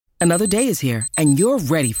Another day is here, and you're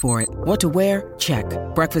ready for it. What to wear? Check.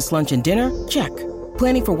 Breakfast, lunch, and dinner? Check.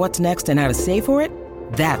 Planning for what's next and how to save for it?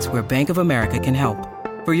 That's where Bank of America can help.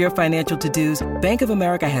 For your financial to-dos, Bank of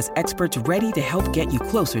America has experts ready to help get you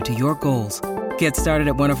closer to your goals. Get started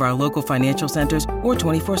at one of our local financial centers or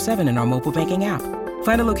 24/7 in our mobile banking app.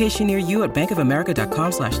 Find a location near you at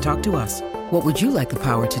bankofamerica.com/talktous. What would you like the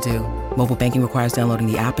power to do? Mobile banking requires downloading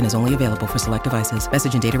the app and is only available for select devices.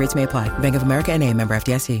 Message and data rates may apply. Bank of America N.A., member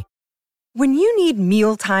FDIC. When you need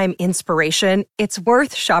mealtime inspiration, it's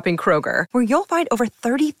worth shopping Kroger, where you'll find over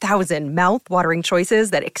 30,000 mouth-watering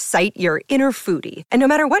choices that excite your inner foodie. And no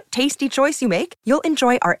matter what tasty choice you make, you'll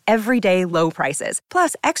enjoy our everyday low prices,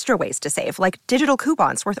 plus extra ways to save, like digital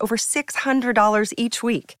coupons worth over $600 each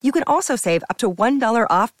week. You can also save up to $1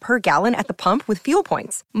 off per gallon at the pump with fuel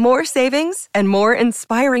points. More savings and more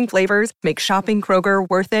inspiring flavors make shopping Kroger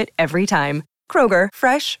worth it every time. Kroger,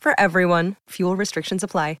 fresh for everyone. Fuel restrictions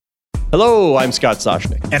apply. Hello, I'm Scott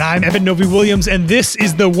Soshnick. And I'm Evan Novi-Williams, and this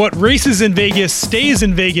is the What Races in Vegas Stays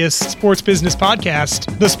in Vegas sports business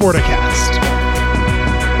podcast, the Sporticast.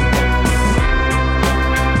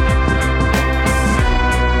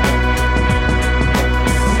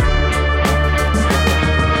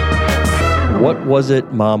 What was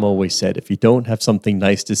it Mom always said? If you don't have something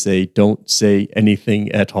nice to say, don't say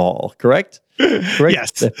anything at all. Correct?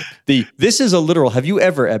 Correct? Yes. This is a literal, have you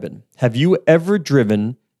ever, Evan,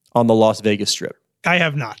 driven on the Las Vegas Strip? I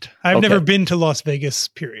have not. I've never been to Las Vegas,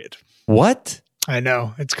 period. What? I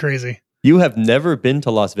know. It's crazy. You have never been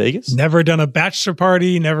to Las Vegas? Never done a bachelor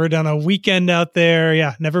party, never done a weekend out there.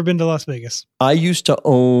 Yeah, never been to Las Vegas. I used to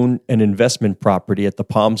own an investment property at the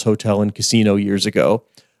Palms Hotel and Casino years ago.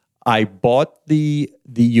 I bought the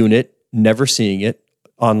unit, never seeing it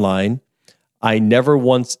online. I never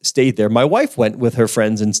once stayed there. My wife went with her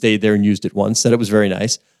friends and stayed there and used it once, said it was very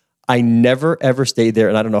nice. I never, ever stayed there,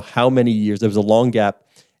 and I don't know how many years. There was a long gap,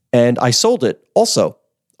 and I sold it also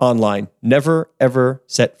online. Never, ever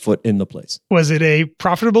set foot in the place. Was it a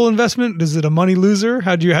profitable investment? Is it a money loser?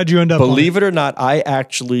 How'd you end up? Believe it or not, I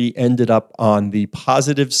actually ended up on the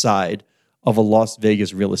positive side of a Las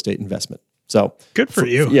Vegas real estate investment. So good for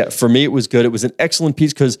you. Yeah, for me, it was good. It was an excellent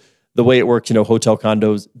piece because the way it works, hotel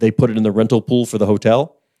condos, they put it in the rental pool for the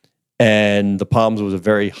hotel, and the Palms was a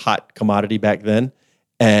very hot commodity back then.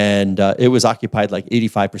 And it was occupied like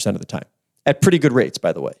 85% of the time at pretty good rates,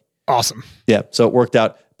 by the way. Awesome. Yeah, so it worked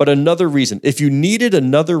out. But another reason, if you needed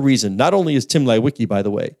another reason, not only is Tim Leiweke, by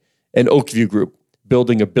the way, an Oakview Group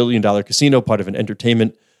building $1 billion casino, part of an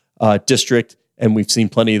entertainment district, and we've seen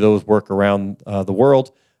plenty of those work around the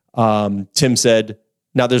world. Tim said,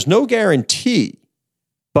 now there's no guarantee,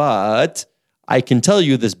 but I can tell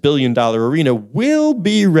you this $1 billion arena will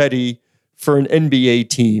be ready for an NBA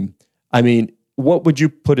team. I mean, what would you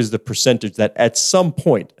put as the percentage that at some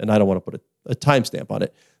point, and I don't want to put a timestamp on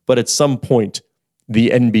it, but at some point, the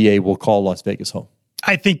NBA will call Las Vegas home?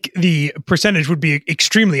 I think the percentage would be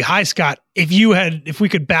extremely high, Scott. If we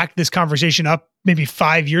could back this conversation up maybe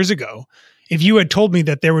 5 years ago, if you had told me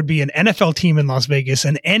that there would be an NFL team in Las Vegas,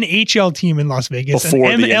 an NHL team in Las Vegas, before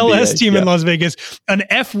an MLS team in Las Vegas, an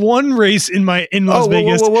F1 race in Las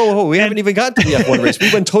Vegas. Whoa. We haven't even gotten to the F1 race.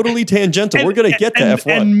 We went totally tangential. We're going to get to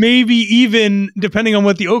F1. And maybe even, depending on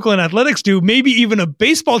what the Oakland Athletics do, maybe even a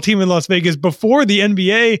baseball team in Las Vegas before the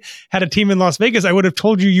NBA had a team in Las Vegas, I would have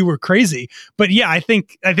told you were crazy. But yeah, I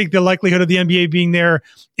think the likelihood of the NBA being there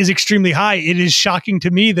is extremely high. It is shocking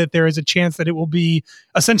to me that there is a chance that it will be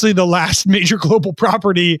essentially the last major global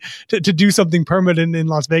property to do something permanent in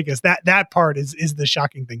Las Vegas. That part is the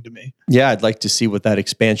shocking thing to me. Yeah, I'd like to see what that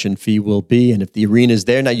expansion fee will be. And if the arena's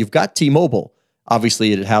there, now you've got T-Mobile.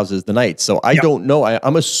 Obviously, it houses the Knights. So I don't know.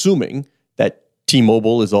 I'm assuming that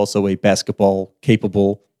T-Mobile is also a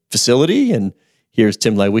basketball-capable facility. And here's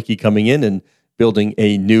Tim Leiweke coming in and building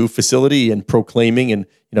a new facility and proclaiming and,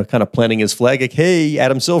 kind of planting his flag like, hey,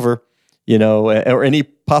 Adam Silver, or any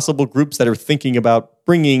possible groups that are thinking about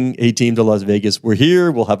bringing a team to Las Vegas. We're here.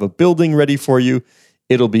 We'll have a building ready for you.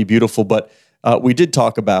 It'll be beautiful. But we did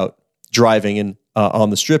talk about driving on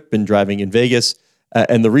the Strip and driving in Vegas.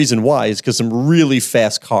 And the reason why is because some really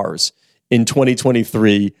fast cars in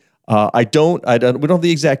 2023. We don't have the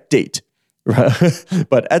exact date, right?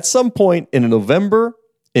 But at some point in November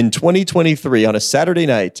in 2023 on a Saturday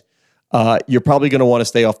night, you're probably going to want to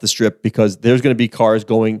stay off the Strip because there's going to be cars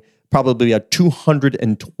going probably at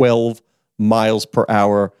 212 miles per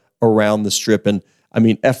hour around the Strip. And I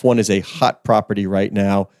mean, F1 is a hot property right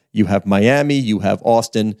now. You have Miami, you have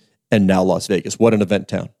Austin, and now Las Vegas. What an event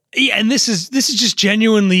town. Yeah, and this is just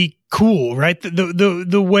genuinely cool, right?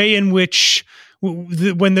 The way in which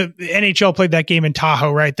when the NHL played that game in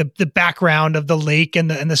Tahoe, right? The background of the lake and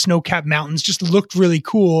the snow-capped mountains just looked really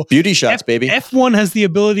cool. Beauty shots, baby. F1 has the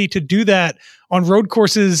ability to do that on road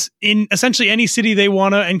courses in essentially any city they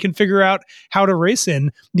want to and can figure out how to race in.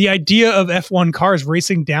 The idea of F1 cars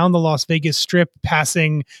racing down the Las Vegas Strip,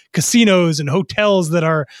 passing casinos and hotels that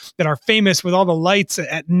are famous with all the lights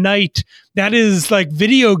at night, that is like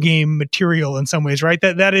video game material in some ways, right?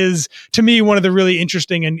 That is, to me, one of the really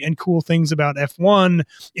interesting and cool things about F1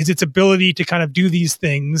 is its ability to kind of do these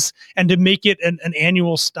things and to make it an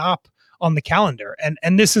annual stop on the calendar.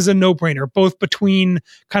 And this is a no-brainer, both between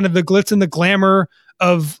kind of the glitz and the glamour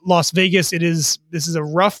of Las Vegas. This is a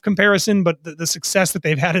rough comparison, but the success that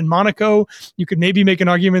they've had in Monaco, you could maybe make an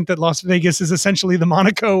argument that Las Vegas is essentially the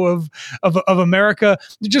Monaco of America.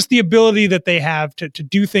 Just the ability that they have to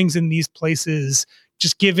do things in these places,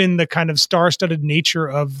 just given the kind of star-studded nature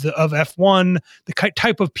of F1, the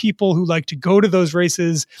type of people who like to go to those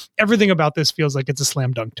races, everything about this feels like it's a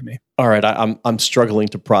slam dunk to me. All right, I'm struggling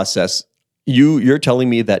to process. You're telling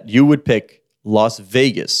me that you would pick Las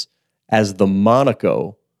Vegas as the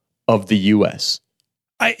Monaco of the U.S.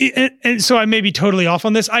 And so I may be totally off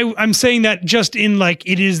on this. I'm saying that just in like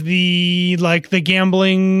it is the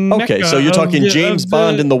gambling. Okay, so you're talking James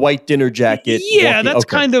Bond in the white dinner jacket. Yeah, that's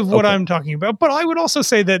kind of what I'm talking about. But I would also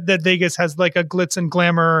say that Vegas has like a glitz and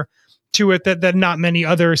glamour to it that not many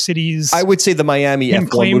other cities. I would say the Miami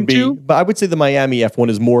F1 would be, but I would say the Miami F1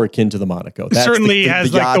 is more akin to the Monaco. That's certainly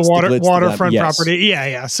has like the waterfront yes. property.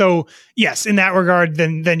 Yeah. So yes, in that regard,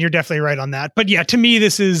 then you're definitely right on that. But yeah, to me,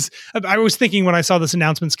 this is. I was thinking when I saw this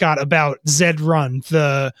announcement, Scott, about Zed Run,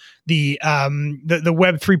 the Web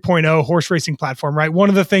 3.0 horse racing platform, right? One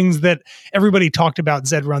of the things that everybody talked about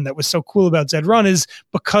Zed Run that was so cool about Zed Run is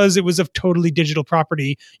because it was a totally digital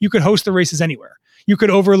property, you could host the races anywhere. You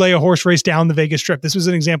could overlay a horse race down the Vegas Strip. This was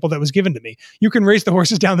an example that was given to me. You can race the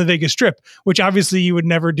horses down the Vegas Strip, which obviously you would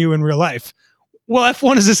never do in real life. Well,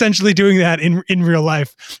 F1 is essentially doing that in real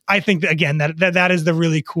life. I think that, again, that is the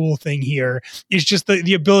really cool thing here, is just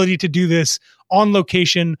the ability to do this on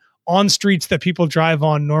location, on streets that people drive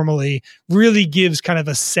on normally, really gives kind of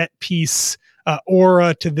a set piece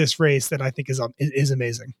aura to this race that I think is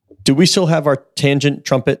amazing. Do we still have our tangent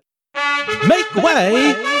trumpet? Make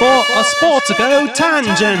way for a Sportico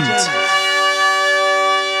tangent.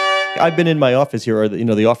 I've been in my office here, or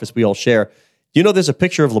the office we all share. There's a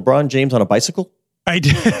picture of LeBron James on a bicycle. I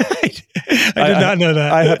did not know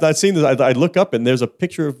that. I have not seen this. I look up and there's a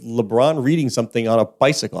picture of LeBron reading something on a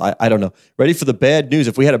bicycle. I don't know. Ready for the bad news?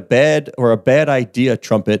 If we had a bad idea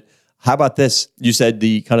trumpet, how about this? You said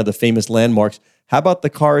the famous landmarks. How about the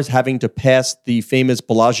cars having to pass the famous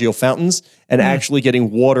Bellagio fountains and actually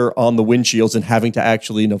getting water on the windshields and having to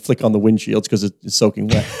actually, flick on the windshields because it's soaking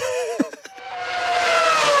wet?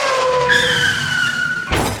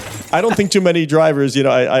 I don't think too many drivers,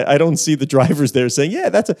 I don't see the drivers there saying, yeah,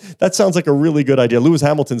 that sounds like a really good idea. Lewis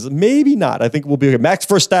Hamilton's maybe not. I think we'll be okay. Max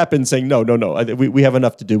Verstappen saying, no. We have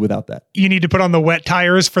enough to do without that. You need to put on the wet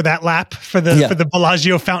tires for that lap, for the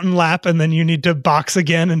Bellagio fountain lap, and then you need to box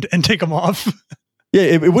again and take them off. Yeah,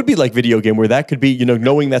 it would be like video game where that could be,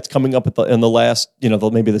 knowing that's coming up in the last,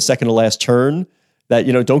 maybe the second to last turn, that,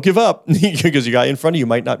 don't give up because your guy in front of you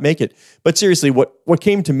might not make it. But seriously, what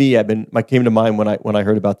came to me, Eben, came to mind when I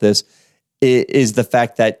heard about this is the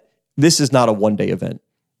fact that this is not a one-day event.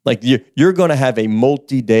 Like you're going to have a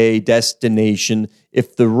multi-day destination.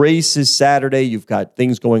 If the race is Saturday, you've got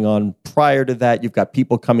things going on prior to that. You've got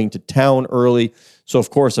people coming to town early. So of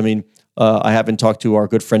course, I haven't talked to our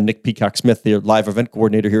good friend Nick Peacock-Smith, the live event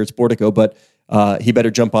coordinator here at Sportico, but he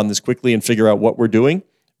better jump on this quickly and figure out what we're doing,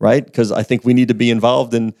 right? Because I think we need to be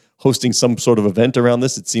involved in hosting some sort of event around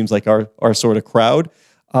this. It seems like our sort of crowd.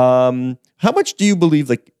 How much do you believe,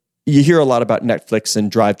 like you hear a lot about Netflix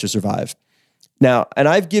and Drive to Survive? Now, and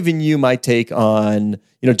I've given you my take on,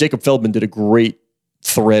 Jacob Feldman did a great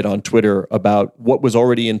thread on Twitter about what was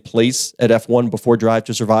already in place at F1 before Drive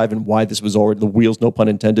to Survive and why this was already, the wheels, no pun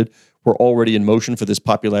intended, were already in motion for this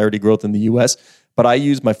popularity growth in the US. But I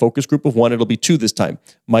used my focus group of one. It'll be two this time.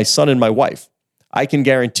 My son and my wife. I can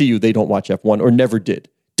guarantee you they don't watch F1 or never did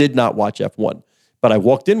not watch F1. But I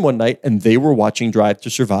walked in one night and they were watching Drive to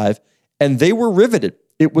Survive and they were riveted.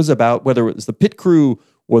 It was about whether it was the pit crew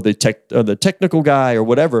or the technical guy or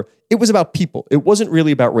whatever. It was about people. It wasn't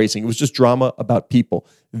really about racing. It was just drama about people.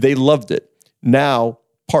 They loved it. Now,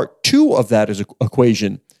 part two of that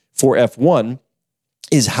equation for F1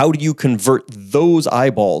 is how do you convert those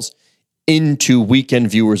eyeballs into weekend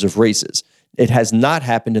viewers of races? It has not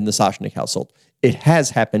happened in the Soshnick household. It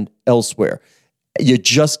has happened elsewhere. You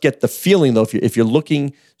just get the feeling, though, if you're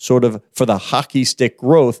looking sort of for the hockey stick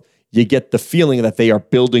growth, you get the feeling that they are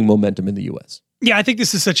building momentum in the U.S.? Yeah, I think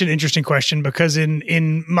this is such an interesting question because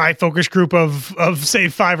in my focus group of say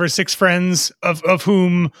 5 or 6 friends of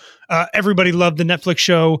whom everybody loved the Netflix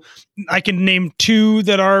show, I can name 2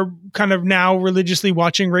 that are kind of now religiously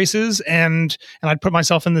watching races, and I'd put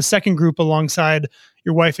myself in the second group alongside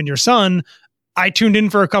your wife and your son. I tuned in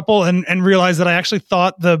for a couple and realized that I actually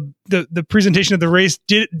thought the presentation of the race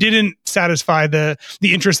didn't satisfy the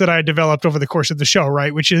interest that I had developed over the course of the show,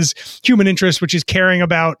 right? Which is human interest, which is caring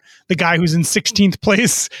about the guy who's in 16th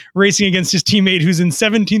place racing against his teammate who's in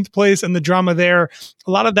 17th place, and the drama there.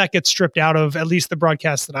 A lot of that gets stripped out of at least the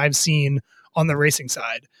broadcasts that I've seen on the racing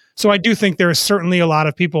side. So I do think there is certainly a lot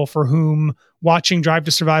of people for whom watching Drive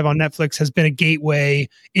to Survive on Netflix has been a gateway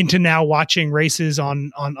into now watching races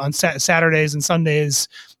on Saturdays and Sundays.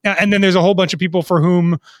 And then there's a whole bunch of people for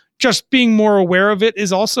whom just being more aware of it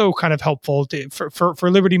is also kind of helpful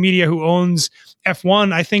for Liberty Media, who owns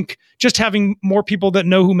F1. I think just having more people that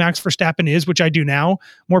know who Max Verstappen is, which I do now,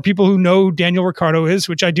 more people who know Daniel Ricciardo is,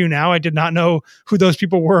 which I do now. I did not know who those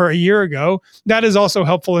people were a year ago. That is also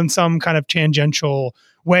helpful in some kind of tangential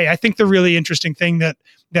way. I think the really interesting thing that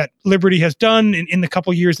Liberty has done in the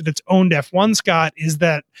couple years that it's owned F1, Scott, is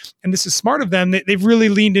that, and this is smart of them, they've really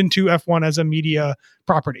leaned into F1 as a media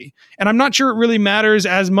property. And I'm not sure it really matters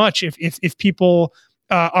as much if people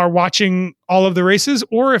are watching all of the races,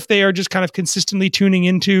 or if they are just kind of consistently tuning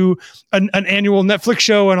into an annual Netflix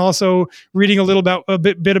show and also reading a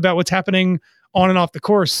bit about what's happening on and off the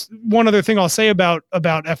course. One other thing I'll say about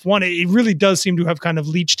F1, it really does seem to have kind of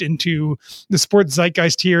leached into the sports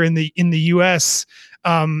zeitgeist here in the US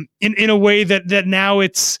in a way that now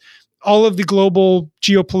it's all of the global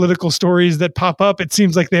geopolitical stories that pop up. It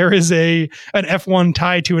seems like there is an F1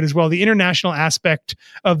 tie to it as well. The international aspect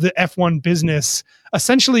of the F1 business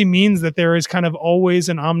essentially means that there is kind of always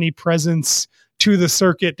an omnipresence to the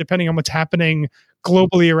circuit, depending on what's happening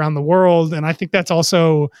globally around the world. And I think that's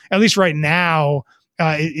also, at least right now,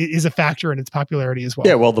 is a factor in its popularity as well.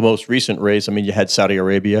 Yeah, well, the most recent race, I mean, you had Saudi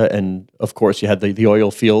Arabia, and of course you had the oil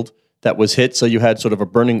field that was hit. So you had sort of a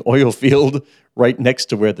burning oil field right next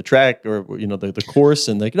to where the track or, the course,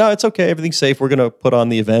 and like, no, it's okay. Everything's safe. We're going to put on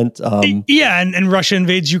the event. And Russia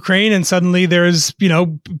invades Ukraine, and suddenly there's,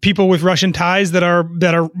 people with Russian ties that are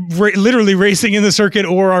literally racing in the circuit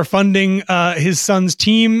or are funding his son's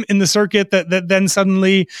team in the circuit that then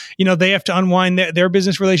suddenly, they have to unwind their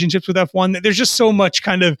business relationships with F1. There's just so much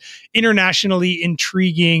kind of internationally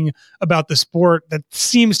intriguing about the sport that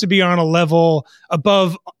seems to be on a level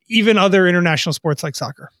above even other international sports like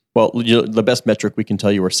soccer. Well, the best metric we can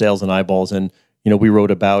tell you are sales and eyeballs. And, we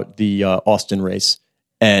wrote about the Austin race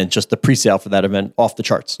and just the pre-sale for that event off the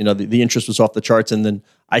charts. The interest was off the charts. And then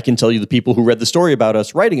I can tell you the people who read the story about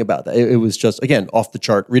us writing about that. It was just, again, off the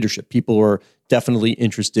chart readership. People were definitely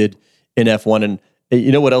interested in F1. And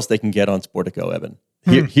you know what else they can get on Sportico, Evan?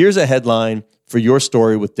 Here's a headline for your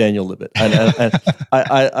story with Daniel Libet. And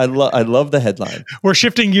I love the headline. We're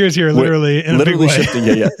shifting gears here, literally in a big way. Shifting,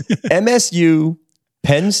 yeah. MSU,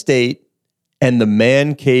 Penn State, and the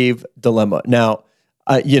man cave dilemma. Now,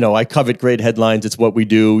 I covet great headlines. It's what we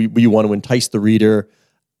do. We want to entice the reader.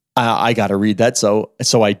 I got to read that. So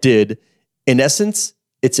I did. In essence,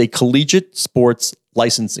 it's a collegiate sports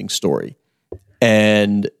licensing story.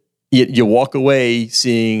 And you walk away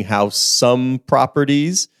seeing how some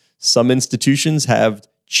properties, some institutions have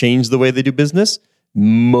changed the way they do business.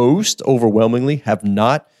 Most, overwhelmingly, have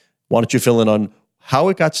not. Why don't you fill in on how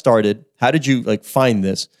it got started? How did you find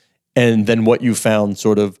this? And then what you found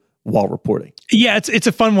sort of while reporting. Yeah, it's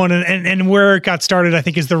a fun one. And where it got started, I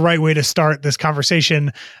think, is the right way to start this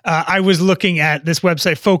conversation. I was looking at this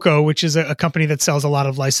website, Foco, which is a company that sells a lot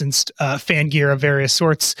of licensed fan gear of various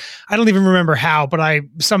sorts. I don't even remember how, but I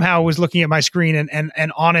somehow was looking at my screen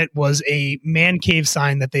and on it was a man cave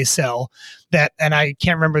sign that they sell. And I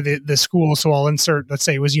can't remember the school, so I'll insert, let's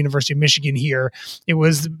say it was University of Michigan here. It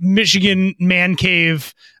was Michigan Man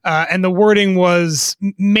Cave, and the wording was,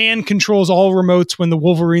 man controls all remotes when the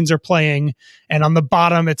Wolverines are playing. And on the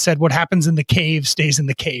bottom, it said, what happens in the cave stays in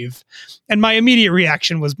the cave. And my immediate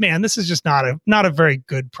reaction was, man, this is just not a very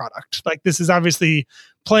good product. Like, this is obviously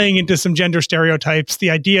playing into some gender stereotypes.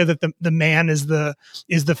 The idea that the man is the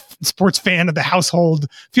sports fan of the household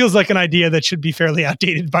feels like an idea that should be fairly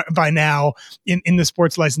outdated by now in the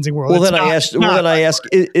sports licensing world. Well, then I ask,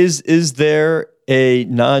 is there a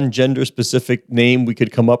non-gender specific name we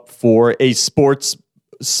could come up for a sports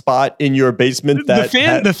spot in your basement?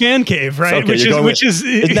 The fan cave, right? Okay,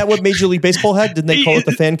 isn't that what Major League Baseball had? Didn't they call it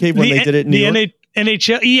the fan cave when they did it in New York?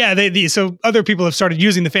 NHL, yeah. So other people have started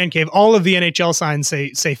using the fan cave. All of the NHL signs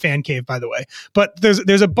say fan cave, by the way. But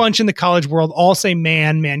there's a bunch in the college world all say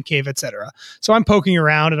man cave, etc. So I'm poking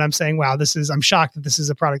around and I'm saying, wow, I'm shocked that this is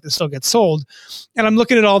a product that still gets sold. And I'm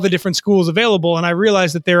looking at all the different schools available, and I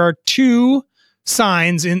realize that there are two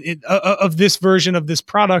signs of this version of this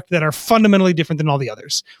product that are fundamentally different than all the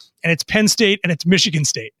others. And it's Penn State and it's Michigan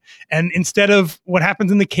State. And instead of what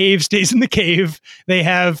happens in the cave stays in the cave, they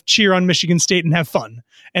have cheer on Michigan State and have fun.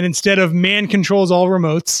 And instead of man controls all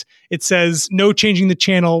remotes, it says no changing the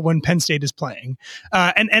channel when Penn State is playing.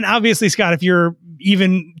 And obviously, Scott, if you're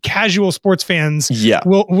even casual sports fans,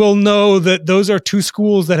 will know that those are two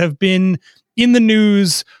schools that have been in the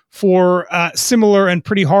news for similar and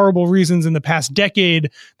pretty horrible reasons in the past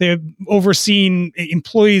decade. They've overseen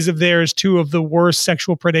employees of theirs two of the worst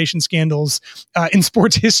sexual predation scandals in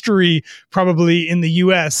sports history, probably in the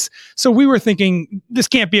U.S. So we were thinking this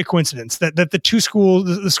can't be a coincidence that the two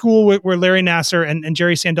schools, the school where Larry Nassar and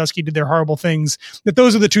Jerry Sandusky did their horrible things, that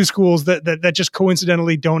those are the two schools that just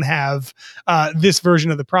coincidentally don't have this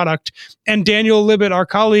version of the product. And Daniel Libet, our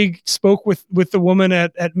colleague, spoke with the woman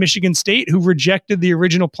at Michigan State who rejected the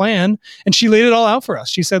original plan, and she laid it all out for us.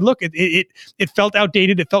 She said, look, it felt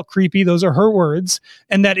outdated, it felt creepy, those are her words,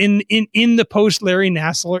 and that in the post Larry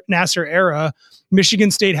Nassar era, Michigan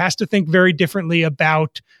State has to think very differently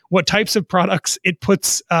about what types of products it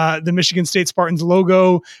puts the Michigan State Spartans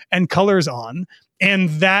logo and colors on. And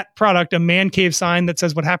that product, a man cave sign that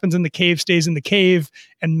says what happens in the cave stays in the cave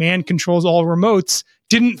and man controls all remotes,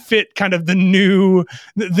 didn't fit kind of the new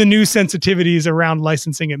sensitivities around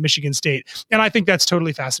licensing at Michigan State. And I think that's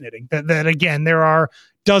totally fascinating. That again, there are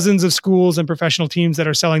dozens of schools and professional teams that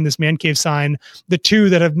are selling this man cave sign. The two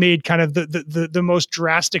that have made kind of the most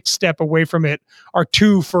drastic step away from it are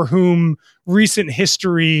two for whom recent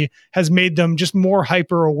history has made them just more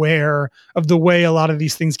hyper aware of the way a lot of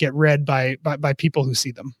these things get read by people who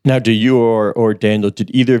see them. Now, do you or Daniel,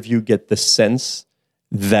 did either of you get the sense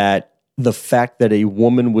that the fact that a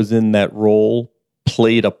woman was in that role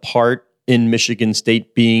played a part in Michigan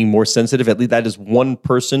State being more sensitive? At least that is one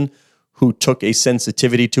person who took a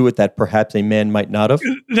sensitivity to it that perhaps a man might not have.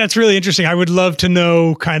 That's really interesting. I would love to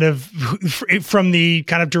know kind of from the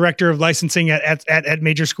kind of director of licensing at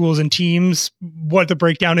major schools and teams, what the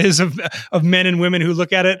breakdown is of men and women who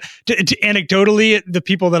look at it. Anecdotally, the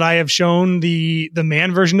people that I have shown the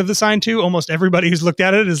man version of the sign to, almost everybody who's looked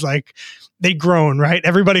at it is like, they groan, right?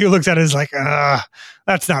 Everybody who looks at it is like,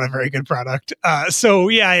 that's not a very good product. So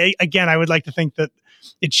yeah, again, I would like to think that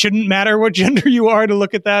it shouldn't matter what gender you are to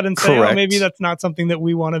look at that and say, oh, maybe that's not something that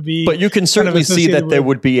we want to be. But you can certainly see that there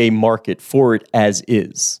would be a market for it as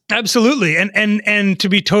is. Absolutely. And to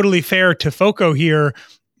be totally fair to FOCO here,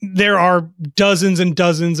 there are dozens and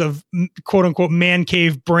dozens of quote unquote man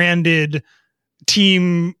cave branded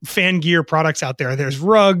team fan gear products out there. There's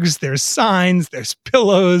rugs, there's signs, there's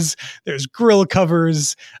pillows, there's grill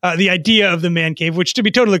covers. The idea of the man cave, which to be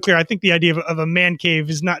totally clear, I think the idea of a man cave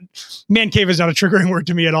is not a triggering word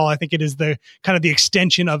to me at all. I think it is the kind of the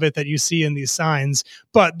extension of it that you see in these signs.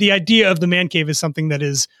 But the idea of the man cave is something that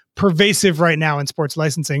is pervasive right now in sports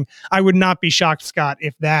licensing. I would not be shocked, Scott,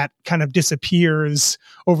 if that kind of disappears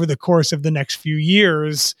over the course of the next few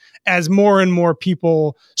years as more and more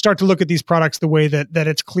people start to look at these products the way that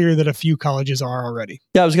it's clear that a few colleges are already.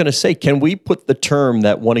 Yeah, I was going to say, can we put the term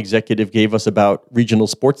that one executive gave us about regional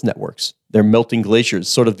sports networks? They're melting glaciers,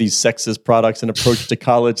 sort of these sexist products and approach to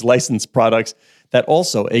college licensed products that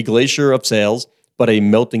also a glacier of sales, but a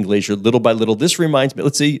melting glacier little by little. This reminds me,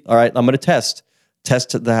 let's see, all right, I'm going to test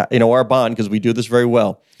our bond because we do this very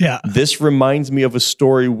well. Yeah. This reminds me of a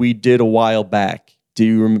story we did a while back.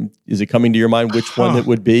 Is it coming to your mind which one it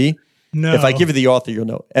would be? No. If I give you the author, you'll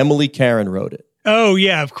know. Emily Karen wrote it. Oh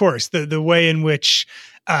yeah, of course. The way in which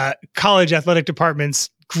college athletic departments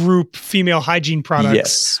group female hygiene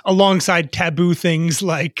products alongside taboo things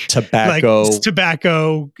like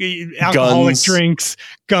tobacco, alcoholic drinks,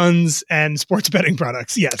 guns, and sports betting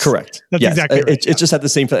products. Yes. Correct. That's exactly right. It just had the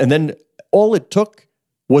same thing. And then all it took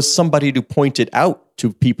was somebody to point it out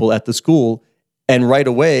to people at the school, and right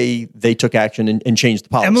away they took action and changed the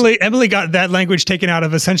policy. Emily got that language taken out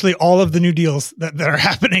of essentially all of the new deals that are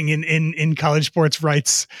happening in college sports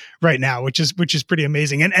rights right now, which is pretty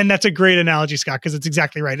amazing. And that's a great analogy, Scott, because it's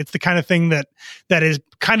exactly right. It's the kind of thing that is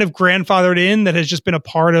kind of grandfathered in, that has just been a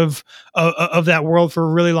part of that world for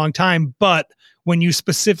a really long time. But when you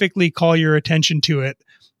specifically call your attention to it,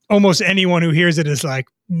 almost anyone who hears it is like,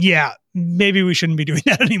 yeah, maybe we shouldn't be doing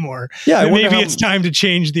that anymore. Yeah, maybe it's time to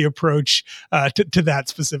change the approach to that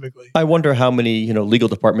specifically. I wonder how many legal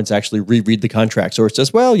departments actually reread the contracts, or it's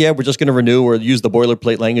just, well, yeah, we're just going to renew or use the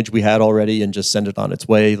boilerplate language we had already and just send it on its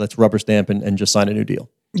way. Let's rubber stamp and just sign a new deal.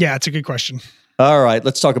 Yeah, it's a good question. All right,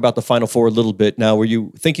 let's talk about the Final Four a little bit. Now, were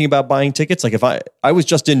you thinking about buying tickets? Like if I was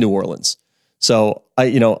just in New Orleans, so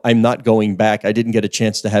I'm not going back. I didn't get a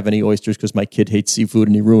chance to have any oysters because my kid hates seafood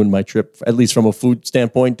and he ruined my trip, at least from a food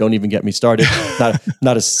standpoint. Don't even get me started.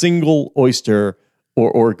 Not a single oyster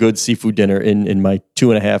or good seafood dinner in my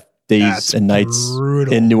 2.5 days That's and nights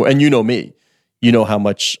brutal. in New. And you know me. You know how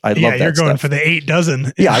much I love that stuff. Yeah, you're going for the 8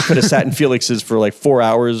 dozen. Yeah, I could have sat in Felix's for like 4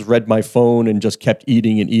 hours, read my phone, and just kept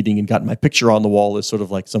eating and gotten my picture on the wall as sort of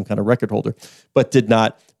like some kind of record holder, but did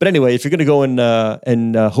not. But anyway, if you're going to go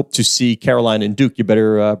and hope to see Carolina and Duke, you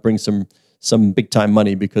better bring some big time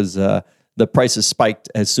money because the prices spiked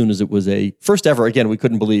as soon as it was a first ever. Again, we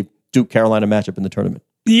couldn't believe Duke Carolina matchup in the tournament.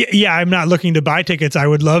 Yeah, I'm not looking to buy tickets. I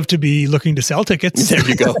would love to be looking to sell tickets. There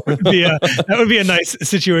you go. That would be a nice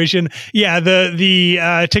situation. Yeah,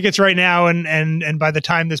 the tickets right now, and by the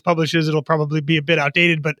time this publishes, it'll probably be a bit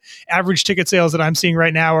outdated. But average ticket sales that I'm seeing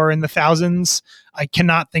right now are in the thousands. I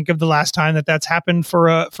cannot think of the last time that's happened for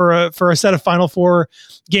a set of Final Four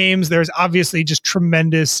games. There's obviously just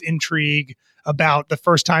tremendous intrigue about the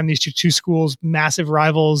first time these two schools, massive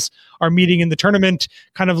rivals, are meeting in the tournament,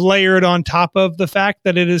 kind of layered on top of the fact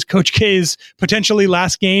that it is Coach K's potentially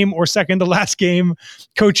last game or second to last game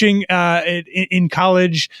coaching in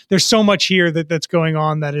college. There's so much here that's going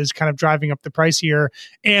on that is kind of driving up the price here.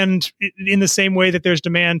 And in the same way that there's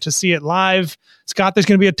demand to see it live, Scott, there's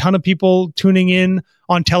going to be a ton of people tuning in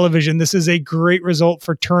on television. This is a great result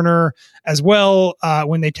for Turner as well.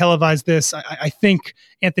 When they televise this, I think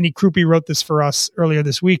Anthony Krupe wrote this for us earlier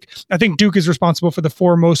this week. I think Duke is responsible for the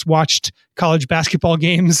 4 most watched college basketball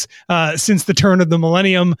games since the turn of the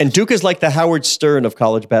millennium. And Duke is like the Howard Stern of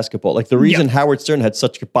college basketball. Like the reason Howard Stern had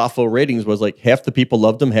such boffo ratings was like half the people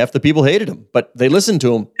loved him, half the people hated him, but they listened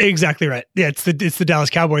to him. Exactly right. Yeah, it's the Dallas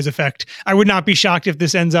Cowboys effect. I would not be shocked if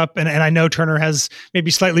this ends up, and I know Turner has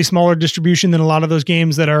maybe slightly smaller distribution than a lot of those games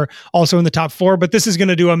that are also in the top 4, but this is going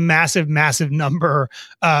to do a massive number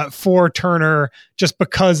for Turner just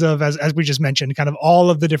because of, as we just mentioned, kind of all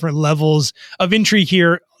of the different levels of intrigue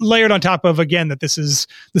here, layered on top of, again, that this is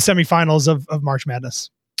the semifinals of March Madness.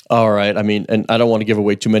 All right. I mean, and I don't want to give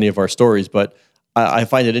away too many of our stories, but I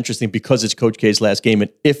find it interesting because it's Coach K's last game,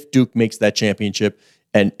 and if Duke makes that championship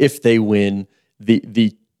and if they win,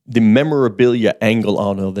 the memorabilia angle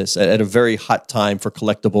on all this at a very hot time for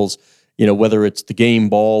collectibles, whether it's the game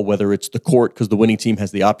ball, whether it's the court, because the winning team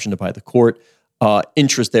has the option to buy the court,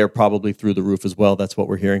 interest there probably through the roof as well. That's what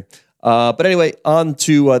we're hearing. But anyway, on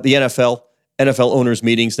to the NFL owners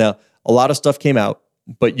meetings. Now, a lot of stuff came out,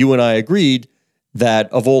 but you and I agreed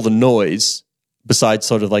that of all the noise, besides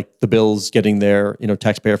sort of like the Bills getting their,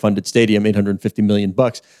 taxpayer funded stadium, $850 million,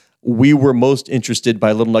 we were most interested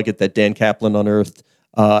by a little nugget that Dan Kaplan unearthed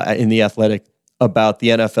in The Athletic about the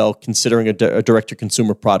NFL considering a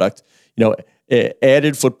direct-to-consumer product.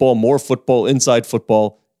 Added football, more football, inside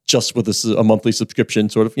football, just with a monthly subscription,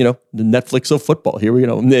 sort of, the Netflix of football. Here we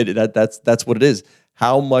go. That's what it is.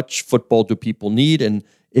 How much football do people need? And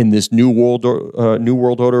in this new world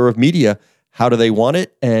order of media, how do they want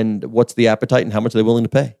it? And what's the appetite and how much are they willing to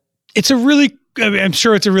pay? I'm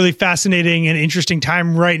sure it's a really fascinating and interesting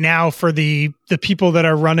time right now for the people that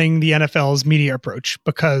are running the NFL's media approach,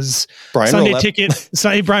 because Sunday Ticket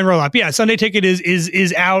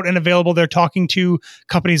is out and available. They're talking to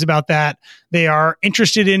companies about that. They are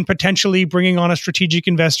interested in potentially bringing on a strategic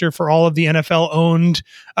investor for all of the NFL owned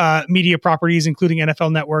media properties, including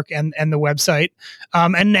NFL Network and the website.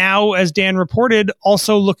 And now, as Dan reported,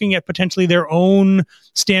 also looking at potentially their own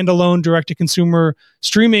standalone direct-to-consumer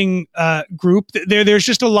streaming group. There's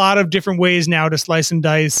just a lot of different ways now to slice and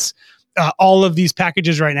dice all of these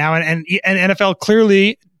packages right now. And NFL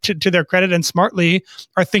clearly, to their credit and smartly,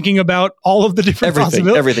 are thinking about all of the different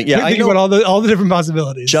possibilities. Everything. Yeah, I know about all the different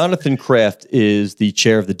possibilities. Jonathan Kraft is the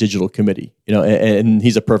chair of the digital committee, and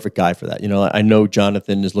he's a perfect guy for that. I know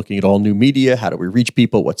Jonathan is looking at all new media. How do we reach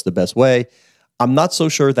people? What's the best way? I'm not so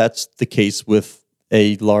sure that's the case with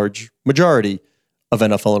a large majority of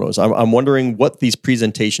NFL owners. I'm wondering what these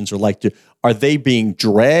presentations are like. Are they being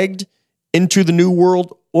dragged into the new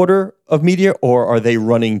world order of media, or are they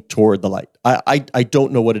running toward the light? I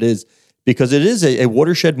don't know what it is, because it is a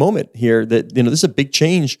watershed moment here that, this is a big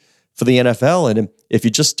change for the NFL. And if you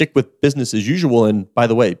just stick with business as usual, and by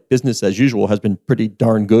the way, business as usual has been pretty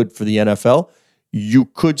darn good for the NFL, you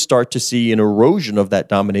could start to see an erosion of that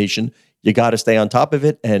domination you got to stay on top of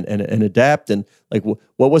it and adapt. And like,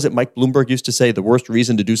 what was it Mike Bloomberg used to say? The worst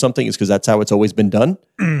reason to do something is because that's how it's always been done,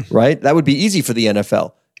 right? That would be easy for the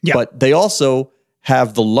NFL. Yeah. But they also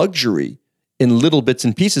have the luxury in little bits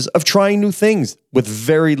and pieces of trying new things with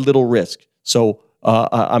very little risk. So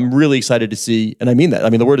I'm really excited to see, and I mean that.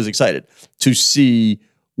 I mean, the word is excited, to see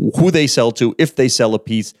who they sell to, if they sell a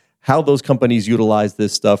piece, how those companies utilize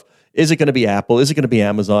this stuff. Is it going to be Apple? Is it going to be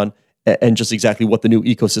Amazon? And just exactly what the new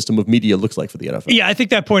ecosystem of media looks like for the NFL. Yeah, I think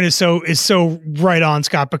that point is so right on,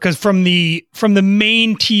 Scott, because from the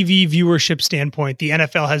main TV viewership standpoint, the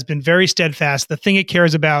NFL has been very steadfast. The thing it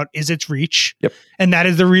cares about is its reach. Yep. And that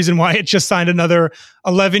is the reason why it just signed another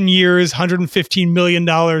 11 years, $115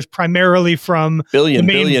 million, primarily from billion,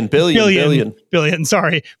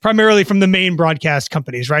 primarily from the main broadcast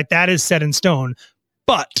companies, right? That is set in stone.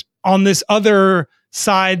 But on this other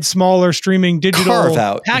side, smaller streaming digital carve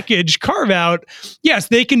out, yes,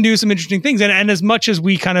 they can do some interesting things. And as much as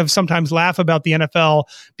we kind of sometimes laugh about the NFL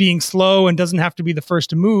being slow and doesn't have to be the first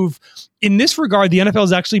to move, in this regard, the NFL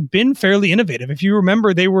has actually been fairly innovative. If you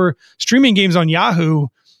remember, they were streaming games on Yahoo.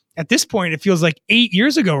 At this point, it feels like 8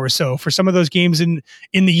 years ago or so for some of those games in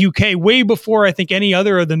the UK, way before I think any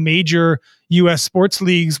other of the major US sports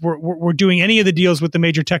leagues were doing any of the deals with the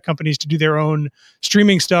major tech companies to do their own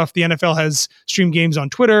streaming stuff. The NFL has streamed games on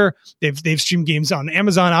Twitter. They've streamed games on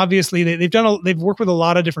Amazon. Obviously, they've worked with a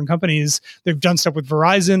lot of different companies. They've done stuff with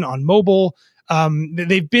Verizon on mobile.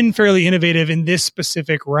 They've been fairly innovative in this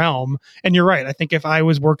specific realm. And you're right. I think if I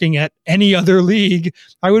was working at any other league,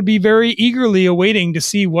 I would be very eagerly awaiting to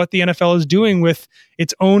see what the NFL is doing with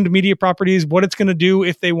its owned media properties, what it's going to do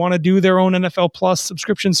if they want to do their own NFL Plus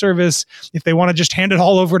subscription service, if they want to just hand it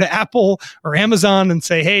all over to Apple or Amazon and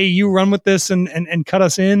say, hey, you run with this and cut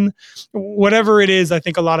us in. Whatever it is, I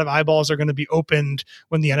think a lot of eyeballs are going to be opened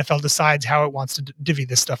when the NFL decides how it wants to divvy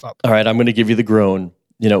this stuff up. All right, I'm going to give you the groan.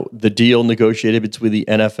 You know, the deal negotiated between the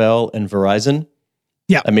NFL and Verizon.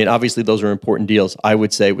 Yeah. I mean, obviously those are important deals. I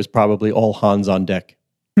would say it was probably all hands on deck.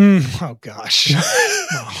 Oh, gosh.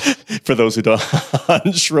 For those who don't,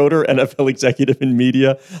 Hans Schroeder, NFL executive in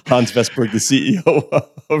media, Hans Vestberg, the CEO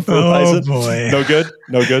of Verizon. Oh, boy.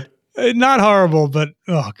 No good? Not horrible, but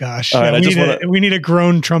oh, gosh. All right, we need a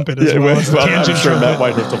groan trumpet as well. I'm sure Matt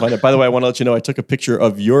Whitehurst will find it. By the way, I want to let you know, I took a picture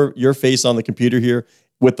of your face on the computer here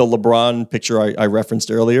with the LeBron picture I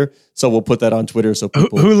referenced earlier. So we'll put that on Twitter so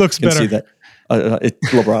people who looks can better. See that.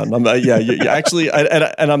 It's LeBron. You actually,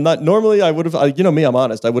 and I'm not, normally I would have, you know me, I'm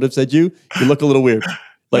honest. I would have said you look a little weird.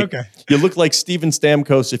 Like you look like Steven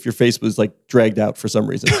Stamkos if your face was like dragged out for some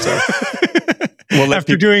reason. So. Well,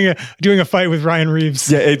 after doing a fight with Ryan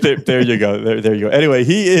Reeves. Yeah, there you go. There you go. Anyway,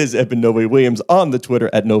 he is Eben Novy-Williams on the Twitter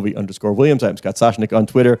at Novy_Williams. I'm Scott Soshnick on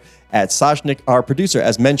Twitter at Soshnick. Our producer,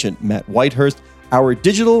 as mentioned, Matt Whitehurst. Our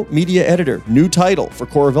digital media editor, new title for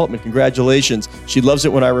Cora Veltman. Congratulations. She loves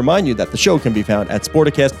it when I remind you that the show can be found at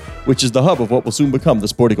Sporticast, which is the hub of what will soon become the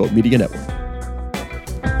Sportico Media Network.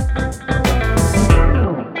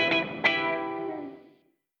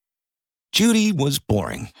 Judy was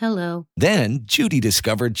boring. Hello. Then Judy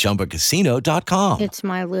discovered ChumbaCasino.com. It's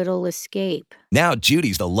my little escape. Now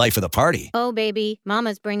Judy's the life of the party. Oh, baby,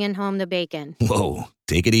 mama's bringing home the bacon. Whoa,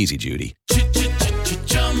 take it easy, Judy.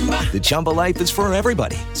 The Chumba life is for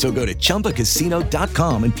everybody. So go to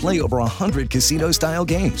ChumbaCasino.com and play over 100 casino-style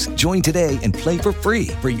games. Join today and play for free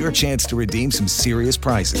for your chance to redeem some serious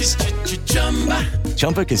prizes.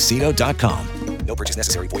 ChumbaCasino.com. No purchase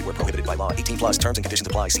necessary. Void where prohibited by law. 18+ terms and conditions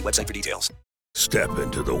apply. See website for details. Step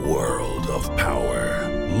into the world of power,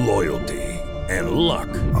 loyalty, and luck.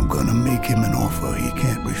 I'm going to make him an offer he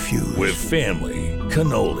can't refuse. With family,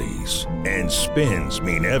 cannolis, and spins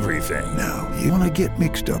mean everything. Now, you want to get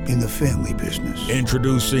mixed up in the family business.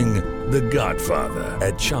 Introducing The Godfather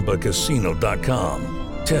at ChumbaCasino.com.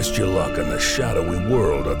 Test your luck in the shadowy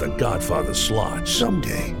world of The Godfather slot.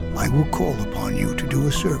 Someday, I will call upon you to do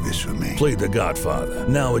a service for me. Play The Godfather,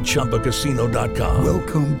 now at ChumbaCasino.com.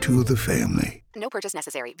 Welcome to the family. No purchase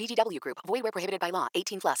necessary. VGW Group. Void where prohibited by law.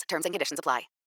 18+. Terms and conditions apply.